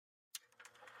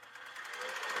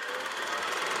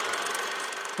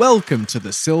Welcome to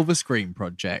the Silver Screen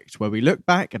Project, where we look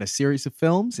back at a series of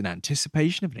films in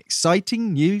anticipation of an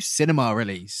exciting new cinema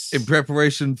release. In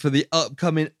preparation for the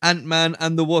upcoming Ant-Man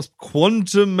and the Wasp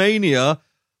Quantumania,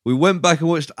 we went back and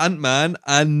watched Ant-Man,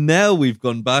 and now we've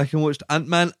gone back and watched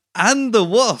Ant-Man and the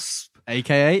Wasp.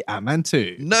 AKA Ant-Man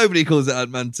 2. Nobody calls it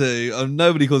Ant-Man 2, and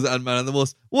nobody calls it Ant-Man and the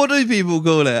Wasp. What do people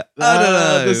call it? I don't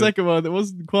know. The second one that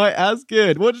wasn't quite as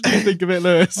good. What did you think of it,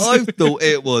 Lewis? I thought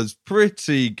it was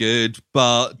pretty good,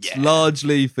 but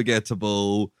largely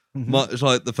forgettable, much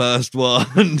like the first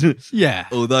one. Yeah.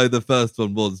 Although the first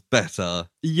one was better.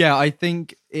 Yeah, I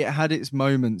think it had its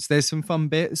moments. There's some fun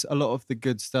bits. A lot of the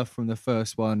good stuff from the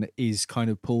first one is kind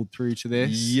of pulled through to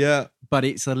this. Yeah. But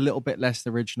it's a little bit less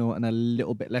original and a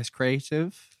little bit less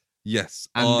creative. Yes.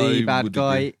 And the bad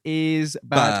guy is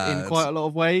bad in quite a lot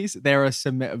of ways. There are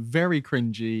some very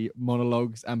cringy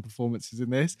monologues and performances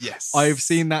in this. Yes. I've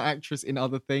seen that actress in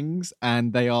other things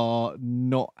and they are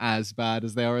not as bad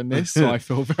as they are in this. So I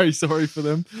feel very sorry for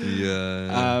them.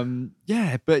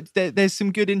 Yeah. But there's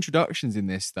some good introductions in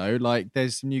this though. Like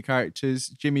there's some new characters.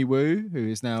 Jimmy Woo, who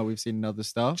is now we've seen in other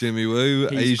stuff. Jimmy Woo,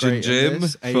 He's Asian Jim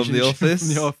from The Office.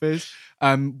 From The Office.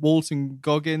 Walton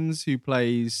Goggins, who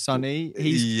plays Sonny.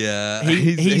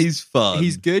 He's fun.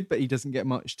 He's good, but he doesn't get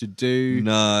much to do.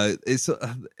 No,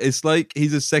 it's like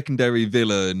he's a secondary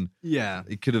villain. Yeah,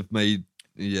 he could have made.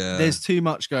 Yeah, there's too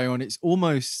much going on. It's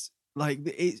almost like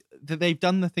they've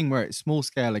done the thing where it's small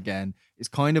scale again. It's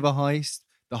kind of a heist.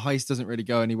 The heist doesn't really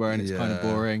go anywhere, and it's kind of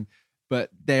boring. But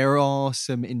there are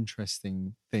some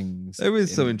interesting things. There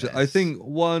is some interesting. I think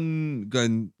one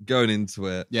going into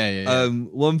it. Yeah.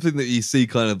 One thing that you see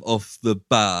kind of off the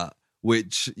bat,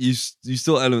 which you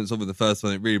saw elements of in the first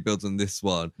one, it really builds on this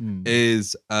one,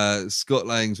 is Scott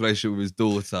Lang's relationship with his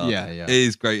daughter. Yeah.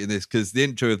 Is great in this because the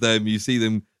intro of them, you see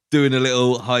them doing a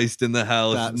little heist in the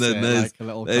house. That's and then there's like a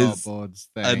little cardboard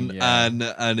thing.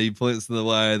 And he points them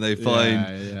away and they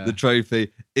find the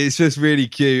trophy. It's just really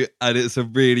cute and it's a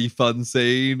really fun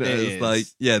scene. It's like,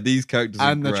 these characters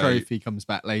are and great. The trophy comes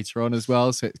back later on as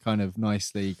well, so it's kind of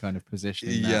nicely kind of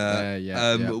positioning that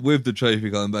there. With the trophy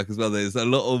coming back as well, there's a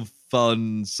lot of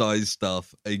fun size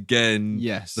stuff. Again,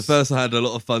 yes. The first one had a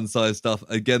lot of fun size stuff.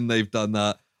 Again, they've done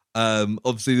that.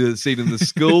 Obviously the scene in the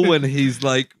school when he's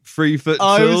like 3 foot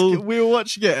tall. We were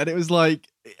watching it and it was like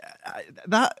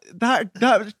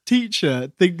that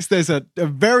teacher thinks there's a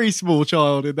very small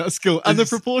child in that school and the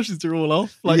proportions are all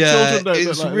off. Like children don't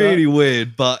it's look like really that.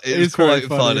 weird, but it's quite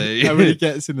funny. And when he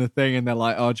gets in the thing and they're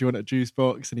like, "Oh, do you want a juice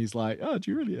box?" and he's like, "Oh,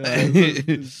 do you really?"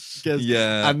 And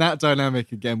that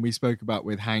dynamic again we spoke about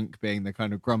with Hank being the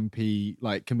kind of grumpy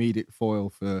like comedic foil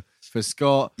for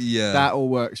Scott. Yeah, that all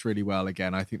works really well.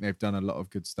 Again, I think they've done a lot of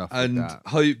good stuff. And with that.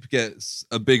 Hope gets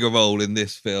a bigger role in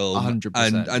this film.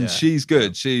 100%. And she's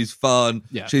good. She's fun.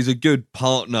 Yeah. She's a good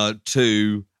partner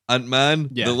to Ant-Man.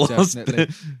 Yeah, definitely.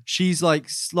 She's like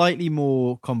slightly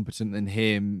more competent than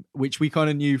him, which we kind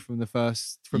of knew from the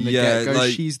get-go.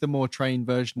 Like, she's the more trained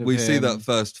version of him. We see that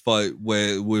first fight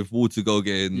with Walter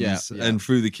Goggins and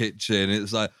through the kitchen.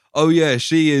 It's like, oh yeah,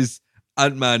 she is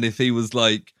Ant-Man if he was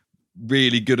like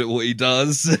really good at what he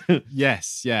does.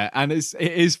 Yes, yeah. And it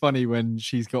is funny when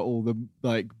she's got all the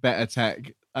like better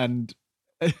tech and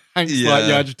Hank's like,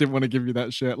 I just didn't want to give you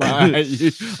that shit. Like,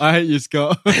 I hate you,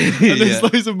 Scott. And there's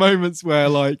loads of moments where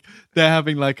like they're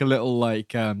having like a little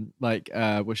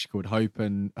what's she called? Hope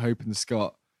and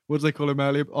Scott. What do they call him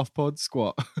earlier? Off pod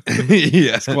squat.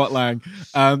 Squat Lang.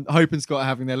 Hope and Scott are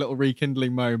having their little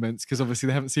rekindling moments because obviously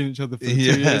they haven't seen each other for 2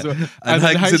 years. And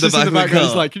Hank's in the back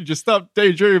he's like, can you just stop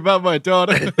daydreaming about my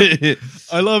daughter?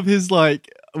 I love his like.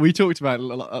 We talked about it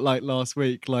like last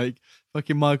week. Like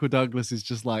fucking Michael Douglas is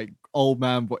just like old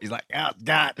man, but he's like, oh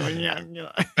God.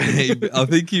 I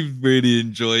think he's really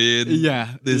enjoying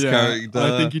this character.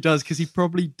 I think he does because he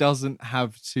probably doesn't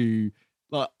have to.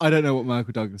 Like, I don't know what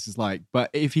Michael Douglas is like, but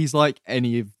if he's like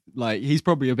he's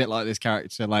probably a bit like this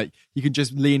character. Like, you can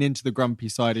just lean into the grumpy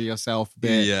side of yourself a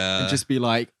bit and just be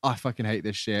like, I fucking hate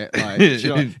this shit. Like, do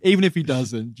you know, even if he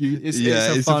doesn't, it's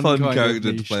a fun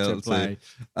character to play.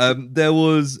 There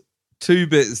was 2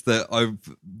 bits that I've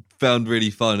found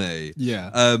really funny.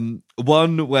 Yeah.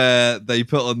 One where they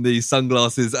put on the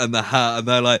sunglasses and the hat and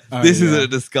they're like, this isn't a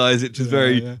disguise, which is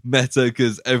very meta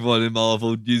because everyone in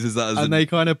Marvel uses that as and they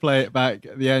kind of play it back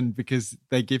at the end because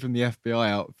they give him the FBI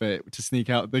outfit to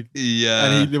sneak out and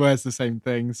he wears the same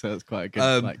thing, so it's quite a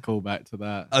good like callback to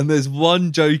that. And there's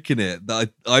one joke in it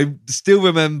that I still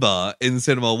remember in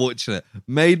cinema watching it,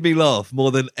 made me laugh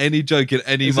more than any joke in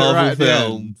any Marvel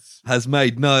film has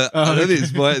made. No, I don't think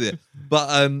it's right there.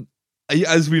 But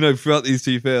as we know throughout these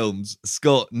two films,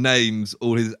 Scott names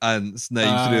all his ants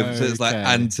names to them. So it's like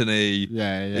Anthony.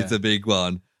 Yeah. It's a big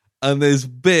one. And there's a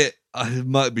bit, it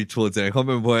might be towards the end, I can't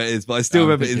remember where it is, but I still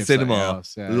remember in cinema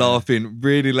laughing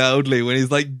really loudly when he's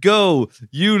like, "Go,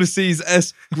 Ulysses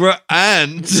S.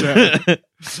 Grant."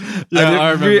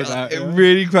 I remember that. It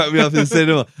really cracked me up in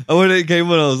cinema. And when it came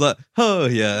on, I was like, "Oh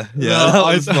yeah, that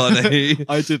was funny."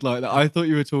 I did like that. I thought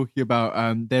you were talking about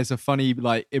there's a funny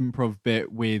like improv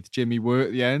bit with Jimmy Woo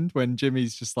at the end when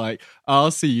Jimmy's just like,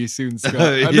 "I'll see you soon, Scott,"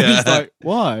 and he's like,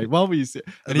 "Why? Why will you see?"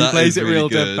 And he plays it real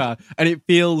deadpan, and it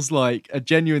feels like a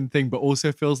genuine thing, but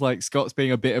also feels like Scott's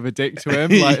being a bit of a dick to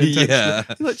him. Like, he's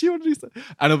like, "Do you want to do something?"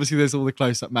 And obviously, there's all the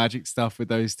close-up magic stuff with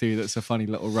those two. That's a funny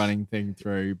little running thing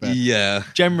through. But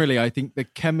generally, I think the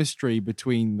chemistry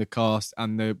between the cast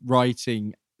and the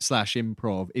writing /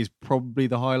 improv is probably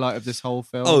the highlight of this whole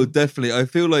film. Oh, definitely. I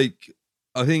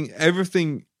think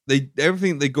everything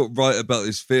they got right about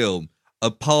this film,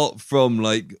 apart from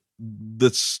like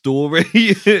the story.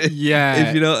 Yeah,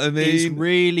 if you know what I mean. It's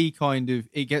really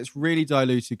it gets really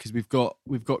diluted because we've got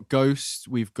Ghost,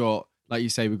 we've got, like you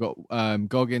say, we've got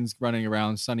Goggins running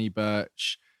around, Sonny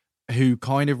Birch, who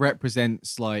kind of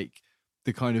represents like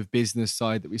the kind of business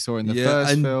side that we saw in the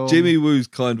first film. And Jimmy Woo's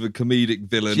kind of a comedic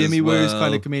villain. Woo's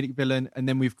kind of comedic villain. And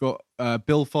then we've got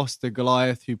Bill Foster,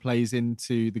 Goliath, who plays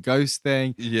into the ghost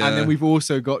thing. Yeah. And then we've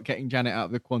also got getting Janet out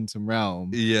of the quantum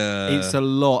realm. Yeah. It's a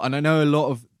lot. And I know a lot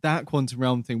of that quantum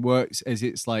realm thing works as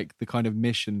it's like the kind of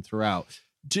mission throughout.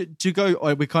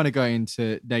 We're kind of going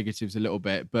into negatives a little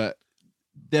bit, but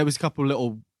there was a couple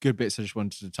little good bits I just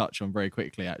wanted to touch on very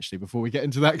quickly, actually, before we get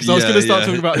into that, because I was going to start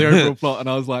talking about the overall plot, and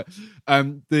I was like,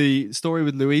 the story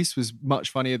with Luis was much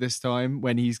funnier this time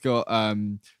when he's got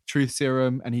truth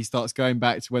serum and he starts going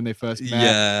back to when they first met.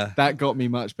 Yeah, that got me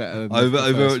much better. I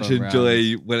very much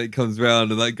enjoy when it comes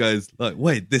round and that guy's like,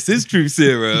 "Wait, this is truth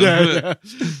serum." yeah,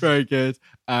 very good.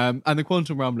 And the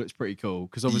quantum realm looks pretty cool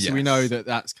because obviously we know that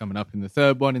that's coming up in the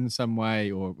third one in some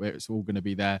way, or it's all going to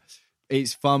be there.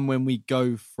 It's fun when we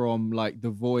go from like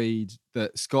the void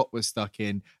that Scott was stuck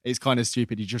in. It's kind of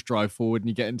stupid. You just drive forward and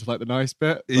you get into like the nice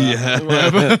bit.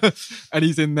 Whatever. And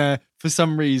he's in there. For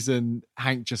some reason,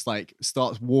 Hank just like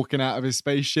starts walking out of his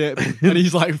spaceship and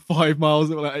he's like 5 miles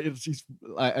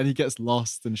and he gets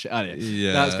lost and shit.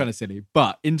 Yeah, that's kind of silly.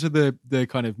 But into the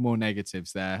kind of more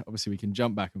negatives there. Obviously, we can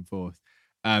jump back and forth.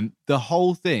 The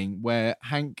whole thing where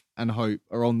Hank and Hope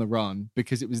are on the run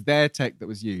because it was their tech that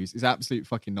was used is absolute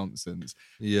fucking nonsense.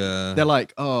 Yeah. They're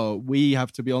like, "Oh, we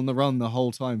have to be on the run the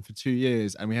whole time for 2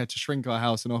 years and we had to shrink our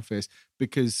house and office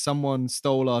because someone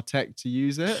stole our tech to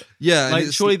use it." Yeah.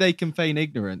 Like, surely they can feign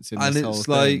ignorance in this whole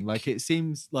thing. Like, it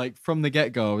seems like from the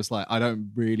get-go, I was like, I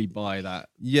don't really buy that.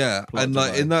 Yeah. And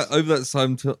like in that, over that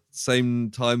same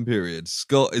time period,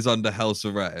 Scott is under house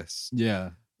arrest.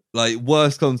 Yeah. Like,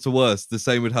 worst comes to worst, the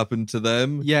same would happen to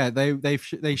them. Yeah, they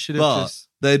should have just...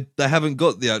 They haven't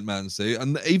got the Ant-Man suit,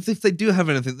 and even if they do have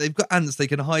anything, they've got ants, they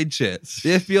can hide shit.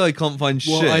 The FBI can't find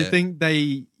shit. Well, I think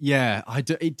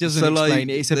it doesn't explain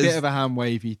it. It's a bit of a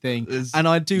hand-wavy thing. And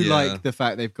I do like the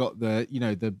fact they've got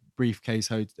the briefcase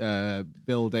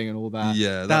building and all that.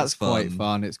 Yeah, that's quite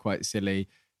fun. It's quite silly.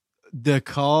 The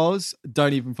cars,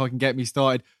 don't even fucking get me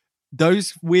started.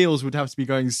 Those wheels would have to be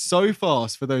going so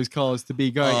fast for those cars to be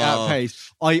going at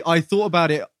pace. I thought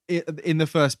about it in the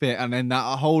first bit, and then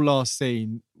that whole last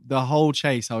scene, the whole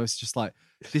chase, I was just like,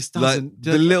 this doesn't... Like,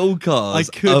 the little cars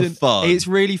are fun. It's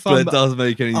really fun, but it doesn't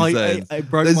make any sense. It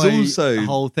broke the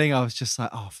whole thing. I was just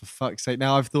like, oh, for fuck's sake.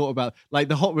 Now I've thought about, like,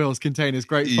 the Hot Wheels container is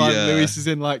great fun. Yeah. Luis is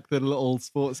in, like, the little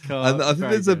sports car. And I think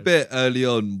there's a bit early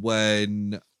on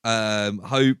when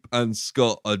Hope and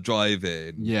Scott are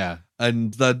driving. Yeah.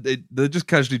 And they're just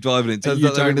casually driving. It turns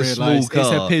out they're in a small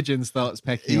car. It's a pigeon starts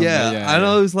pecking on and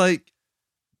I was like,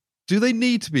 do they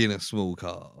need to be in a small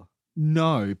car?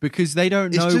 No, because they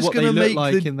don't know what they look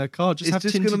like in the car. Just have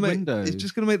tinted windows. It's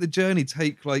just going to make the journey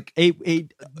take like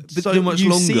so much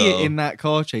you longer. See it in that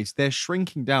car chase. They're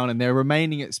shrinking down and they're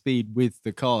remaining at speed with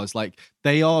the cars. Like,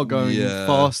 they are going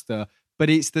faster. But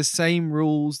it's the same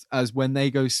rules as when they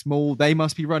go small. They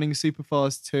must be running super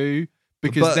fast too.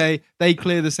 Because they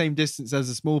clear the same distance as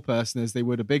a small person as they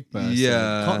would a big person.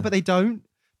 Yeah. But they don't,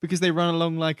 because they run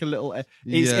along like a little... I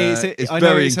it's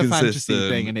know it's a fantasy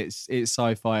thing and it's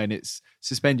sci-fi and it's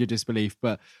suspend your disbelief,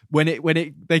 but when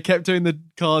they kept doing the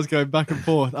cars going back and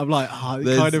forth, I'm like,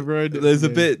 it kind of ruined it. There's a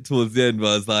bit towards the end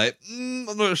where I was like,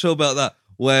 I'm not sure about that.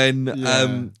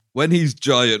 When he's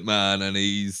Giant Man and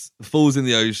he's falls in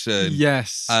the ocean,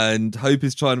 yes, and Hope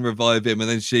is trying to revive him, and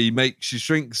then she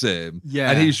shrinks him, yeah,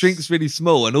 and he shrinks really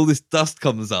small, and all this dust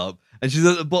comes up, and she's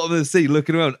at the bottom of the sea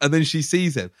looking around, and then she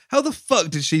sees him. How the fuck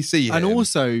did she see him? And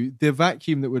also, the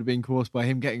vacuum that would have been caused by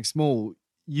him getting small,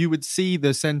 you would see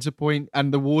the center point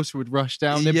and the water would rush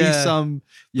down. There'd be some...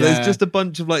 There's just a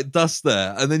bunch of like dust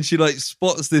there, and then she like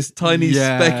spots this tiny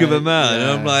speck of a man,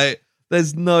 and I'm like...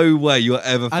 There's no way you're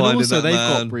ever finding that man. And also, they've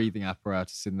got breathing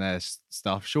apparatus in their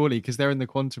stuff, surely, because they're in the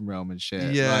quantum realm and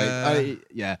shit.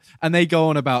 Yeah. And they go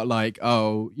on about, like,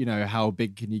 oh, you know, how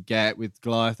big can you get with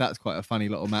Goliath? That's quite a funny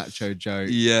little macho joke.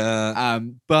 Yeah.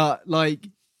 But, like...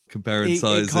 Comparing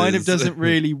sizes. It kind of doesn't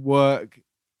really work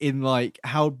in, like,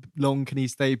 how long can he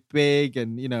stay big?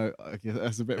 And, you know, I guess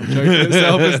that's a bit of a joke in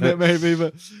itself, isn't it, maybe?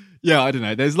 But... yeah, I don't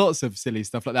know. There's lots of silly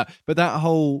stuff like that. But that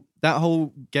whole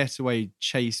getaway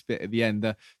chase bit at the end,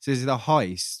 so there's the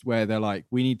heist where they're like,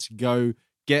 we need to go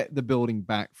get the building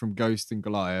back from Ghost and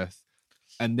Goliath.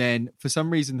 And then for some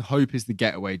reason, Hope is the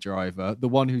getaway driver. The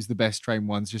one who's the best trained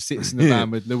one just sits in the van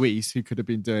with Luis, who could have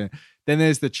been doing it. Then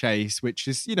there's the chase, which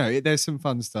is, you know, there's some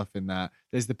fun stuff in that.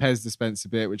 There's the Pez dispenser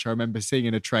bit, which I remember seeing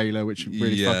in a trailer, which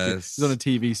really fucking, it was on a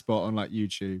TV spot on like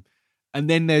YouTube. And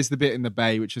then there's the bit in the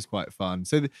bay, which is quite fun.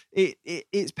 So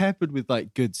it's peppered with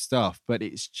like good stuff, but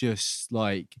it's just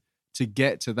like to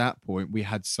get to that point, we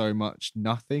had so much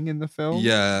nothing in the film.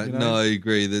 Yeah, you know? No, I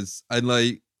agree. And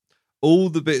like all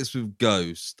the bits with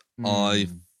Ghost, I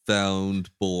found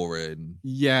boring.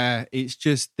 Yeah, it's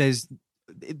just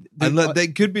and like, there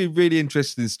could be a really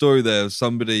interesting story there of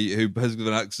somebody who, because of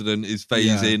an accident, is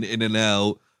phasing in and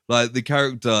out. Like the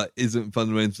character isn't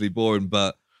fundamentally boring,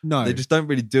 but. No, they just don't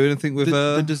really do anything with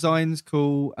her. The design's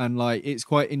cool, and like it's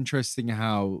quite interesting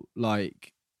how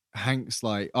like Hank's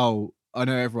like, oh, I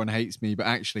know everyone hates me, but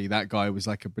actually that guy was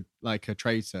like a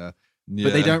traitor. Yeah.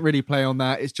 But they don't really play on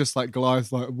that. It's just like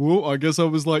Goliath's like, whoa, I guess I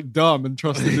was like dumb and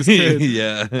trusted this kid.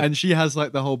 Yeah, and she has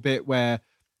like the whole bit where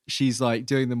she's like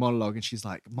doing the monologue and she's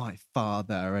like, my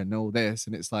father and all this,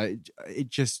 and it's like it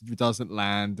just doesn't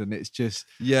land, and it's just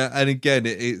and again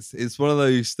it's one of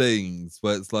those things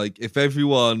where it's like if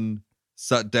everyone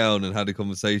sat down and had a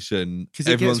conversation, because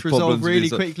it gets resolved really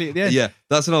quickly at the end. Yeah,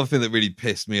 that's another thing that really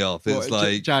pissed me off. It's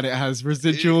like Janet has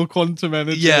residual quantum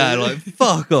energy. Yeah, like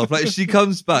fuck off. Like she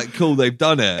comes back, cool, they've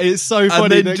done it. It's so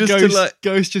funny that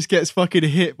Ghost just gets fucking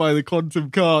hit by the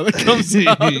quantum car that comes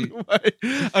out of the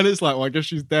way. And it's like, well, I guess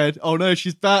she's dead. Oh no,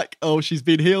 she's back. Oh, she's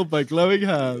been healed by glowing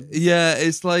hands. Yeah,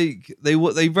 it's like they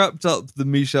wrapped up the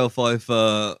Michelle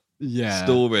Pfeiffer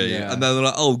story, and then they're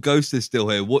like, oh, Ghost is still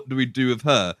here. What do we do with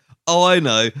her? Oh, I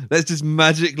know. Let's just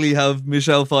magically have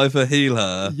Michelle Pfeiffer heal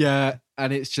her. Yeah,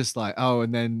 and it's just like, oh,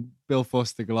 and then Bill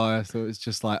Foster Goliath, so it's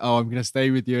just like, oh, I'm going to stay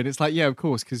with you. And it's like, yeah, of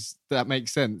course, because that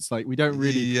makes sense. Like, we don't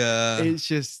really... Yeah. It's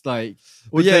just like...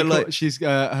 Well, yeah, like... She's,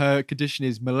 her condition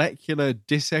is molecular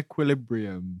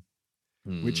disequilibrium,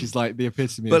 which is like the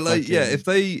epitome but of... But like,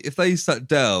 if they sat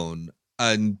down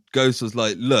and Ghost was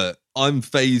like, look, I'm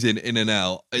phasing in and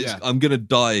out. I'm going to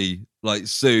die, like,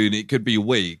 soon. It could be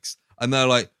weeks. And they're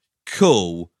like,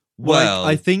 cool. Well,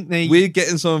 I think we're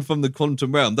getting someone from the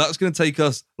quantum realm. That's going to take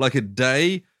us like a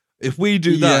day. If we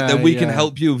do that, then we can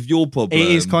help you with your problem. It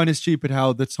is kind of stupid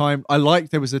how the time... I like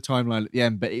there was a timeline at the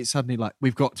end, but it's suddenly like,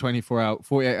 we've got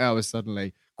 48 hours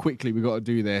suddenly. Quickly, we got to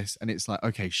do this. And it's like,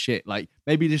 okay, shit. Like,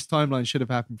 maybe this timeline should have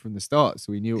happened from the start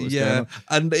so we knew what was going on.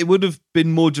 And it would have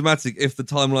been more dramatic if the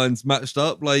timelines matched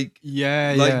up. Like,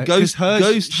 Ghost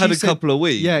had a couple of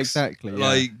weeks. Yeah, exactly. Yeah.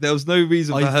 Like, there was no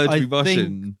reason for her to be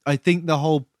Russian. I think the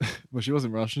whole... Well, she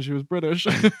wasn't Russian. She was British.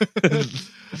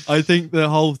 I think the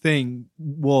whole thing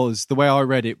was... The way I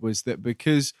read it was that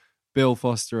because Bill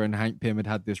Foster and Hank Pym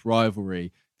had this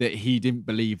rivalry, that he didn't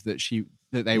believe that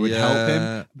they would help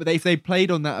him. But if they played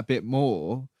on that a bit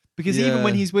more, because even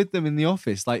when he's with them in the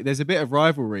office, like there's a bit of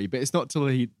rivalry, but it's not till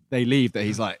they leave that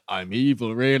he's like, I'm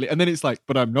evil, really. And then it's like,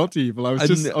 but I'm not evil. I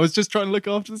was just trying to look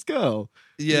after this girl.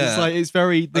 Yeah. It's like, it's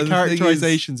very, the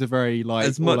characterizations are very like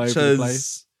as all much over as the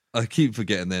place. I keep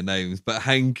forgetting their names, but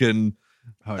Hank and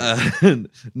Hank Scott.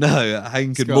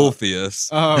 and Morpheus.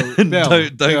 Oh,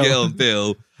 don't get on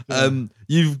Bill. Yeah.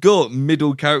 You've got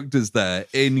middle characters there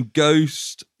in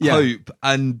Ghost, Hope,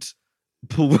 and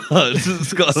Paul Rudd,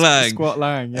 Scott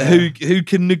Lang, who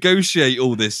can negotiate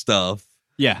all this stuff.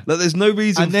 Yeah, like there's no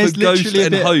reason for Ghost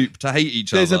and Hope to hate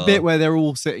each other. There's a bit where they're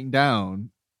all sitting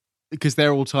down because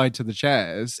they're all tied to the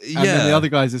chairs, and then the other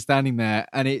guys are standing there,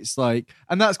 and it's like,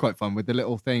 and that's quite fun with the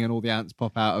little thing, and all the ants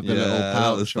pop out of the little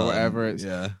pouch or whatever.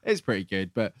 It's pretty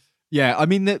good, but. Yeah, I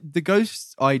mean, the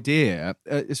Ghost idea,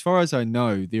 as far as I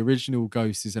know, the original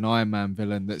Ghost is an Iron Man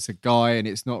villain that's a guy and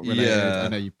it's not related. I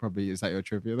know you probably, is that your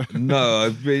trivia?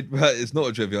 No, it's not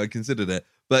a trivia. I considered it.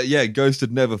 But yeah, Ghost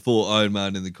had never fought Iron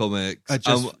Man in the comics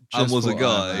and was a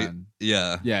guy.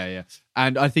 Yeah.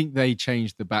 And I think they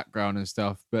changed the background and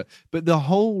stuff, but the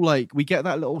whole like we get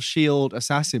that little shield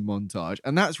assassin montage,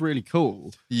 and that's really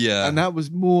cool. Yeah, and that was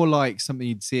more like something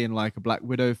you'd see in like a Black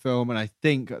Widow film. And I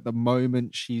think at the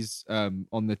moment she's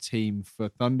on the team for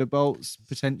Thunderbolts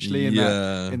potentially in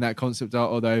that concept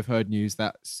art. Although I've heard news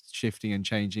that's shifting and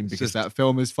changing because that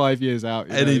film is 5 years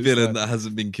out. Any villain that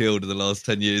hasn't been killed in the last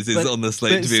 10 years is on the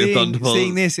slate to be a Thunderbolt.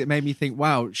 Seeing this, it made me think,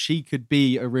 wow, she could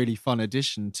be a really fun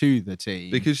addition to the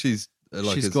team because she's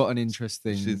got an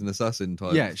interesting. She's an assassin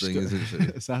type thing, isn't she?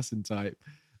 Assassin type.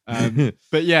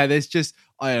 But yeah, there's just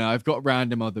I don't know. I've got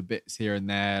random other bits here and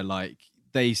there. Like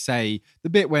they say the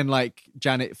bit when like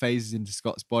Janet phases into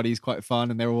Scott's body is quite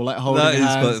fun, and they're all like holding hands.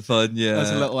 That is quite fun. Yeah,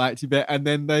 that's a little acty bit. And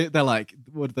then they're like,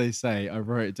 what do they say? I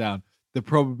wrote it down. The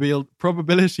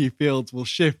probability fields will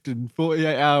shift in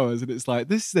 48 hours, and it's like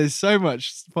there's so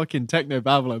much fucking techno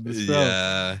babble in this film.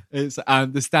 Yeah, it's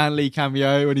and the Stan Lee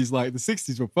cameo, and he's like, the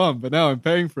 60s were fun, but now I'm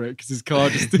paying for it because his car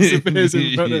just disappears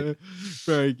in front of him.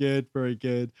 Very good, very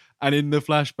good. And in the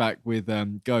flashback with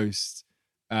Ghost,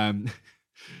 her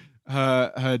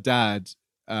dad,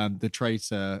 the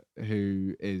traitor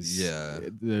who is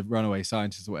the runaway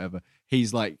scientist or whatever,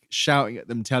 he's like shouting at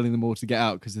them, telling them all to get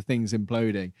out because the thing's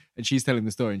imploding. And she's telling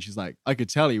the story, and she's like, I could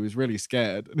tell he was really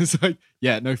scared. And it's like,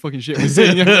 yeah, no fucking shit, we're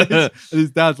seeing it. And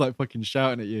his dad's like fucking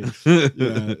shouting at you.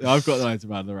 Yeah, I've got loads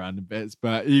of other random bits,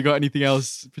 but you got anything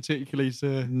else particularly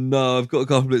to? No, I've got a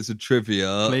couple bits of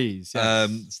trivia. Please. Yes.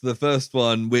 So the first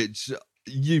one, which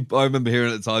I remember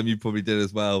hearing at the time, you probably did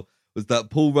as well, was that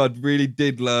Paul Rudd really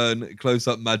did learn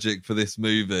close-up magic for this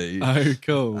movie. Oh,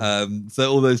 cool. So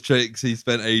all those tricks he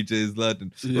spent ages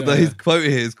learning. Although his quote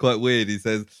here is quite weird. He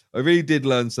says, I really did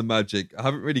learn some magic. I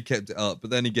haven't really kept it up. But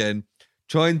then again,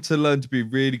 trying to learn to be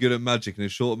really good at magic in a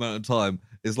short amount of time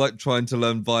is like trying to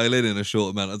learn violin in a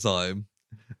short amount of time.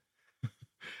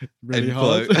 Really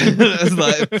hard. It's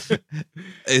like,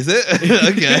 is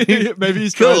it? Okay. Maybe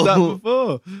he's tried that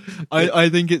before. I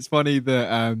think it's funny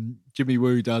that Jimmy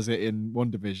Woo does it in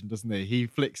WandaVision, doesn't he? He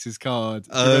flicks his card.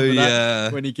 Oh,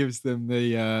 yeah. When he gives them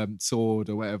the sword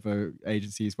or whatever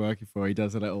agency he's working for, he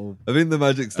does a little. I think the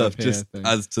magic stuff just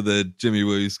adds to the Jimmy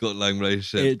Woo Scott Lang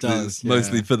relationship. It does. It's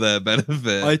mostly for their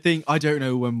benefit. I don't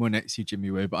know when we'll next see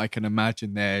Jimmy Woo, but I can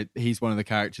imagine he's one of the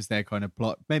characters there kind of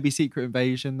plot. Maybe Secret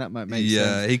Invasion, that might make sense.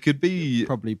 Yeah, he could be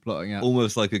probably plotting out.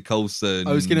 Almost like a Coulson.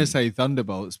 I was going to say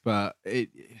Thunderbolts, but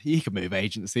he could move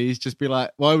agencies. Just be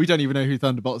like, well, we don't even know who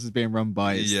Thunderbolts is being run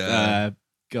by. It's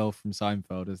girl from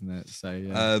Seinfeld, isn't it? So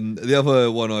yeah. The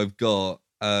other one I've got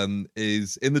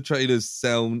is in the trailer's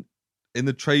soundtrack.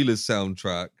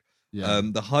 Yeah.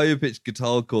 The higher pitched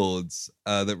guitar chords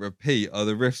that repeat are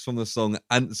the riffs from the song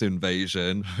Ants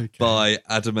Invasion by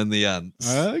Adam and the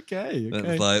Ants. Okay.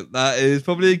 That's like, that is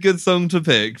probably a good song to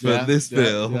pick for this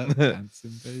film. Ants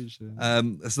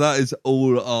Invasion. So that is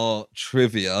all our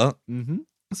trivia. Mm-hmm.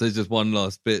 So there's just one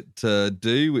last bit to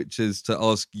do, which is to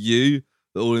ask you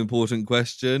the all-important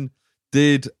question.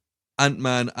 Did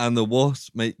Ant-Man and the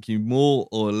Wasp make you more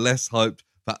or less hyped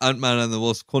for Ant-Man and the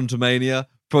Wasp Quantumania?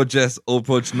 Proj yes or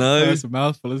proj no? That's a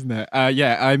mouthful, isn't it?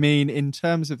 Yeah, I mean, in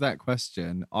terms of that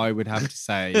question, I would have to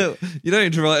say... You don't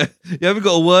need to write... You haven't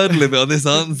got a word limit on this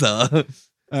answer.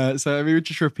 So I mean,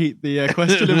 just repeat the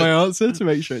question in my answer to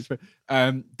make sure it's fair.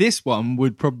 This one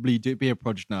would probably be a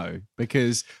proj no,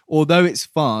 because although it's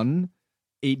fun,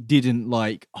 it didn't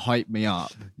like hype me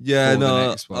up. Yeah,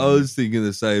 no, I was thinking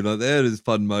the same. Like, there's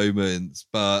fun moments,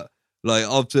 but like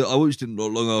after I watched it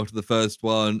not long after the first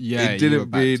one, it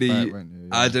didn't really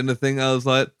add anything. I was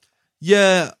like,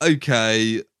 yeah,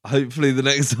 okay. Hopefully the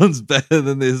next one's better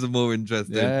than this and more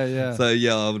interesting. Yeah. So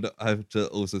yeah, I would have to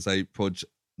also say proj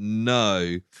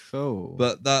no. Cool.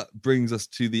 But that brings us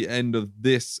to the end of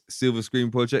this Silver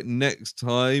Screen project. Next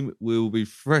time we'll be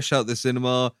fresh out the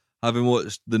cinema, having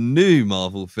watched the new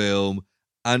Marvel film,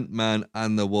 Ant-Man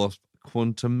and the Wasp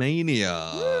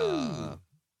Quantumania. Woo.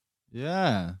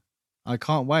 Yeah. I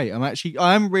can't wait.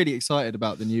 I'm really excited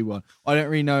about the new one. I don't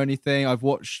really know anything. I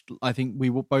think we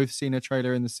were both seen a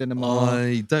trailer in the cinema.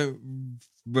 I don't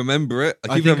remember it.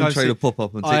 I keep having a trailer pop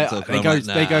up on TikTok.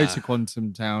 They go to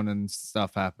Quantum Town and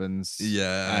stuff happens.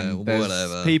 Yeah, and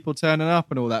whatever. People turning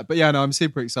up and all that. But yeah, no, I'm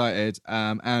super excited.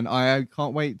 And I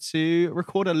can't wait to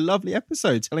record a lovely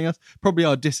episode telling us probably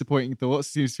our disappointing thoughts.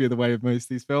 Seems to be the way of most of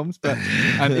these films. But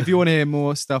and if you want to hear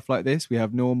more stuff like this, we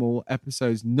have normal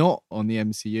episodes not on the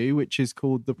MCU, which is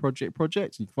called The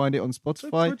Project. You can find it on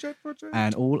Spotify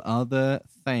and all other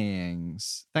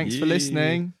things. Thanks for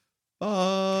listening.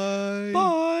 Bye.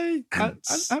 Bye.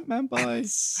 Ant-Man, bye.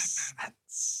 Ants.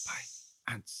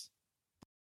 Bye. Ants.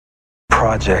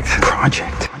 Project.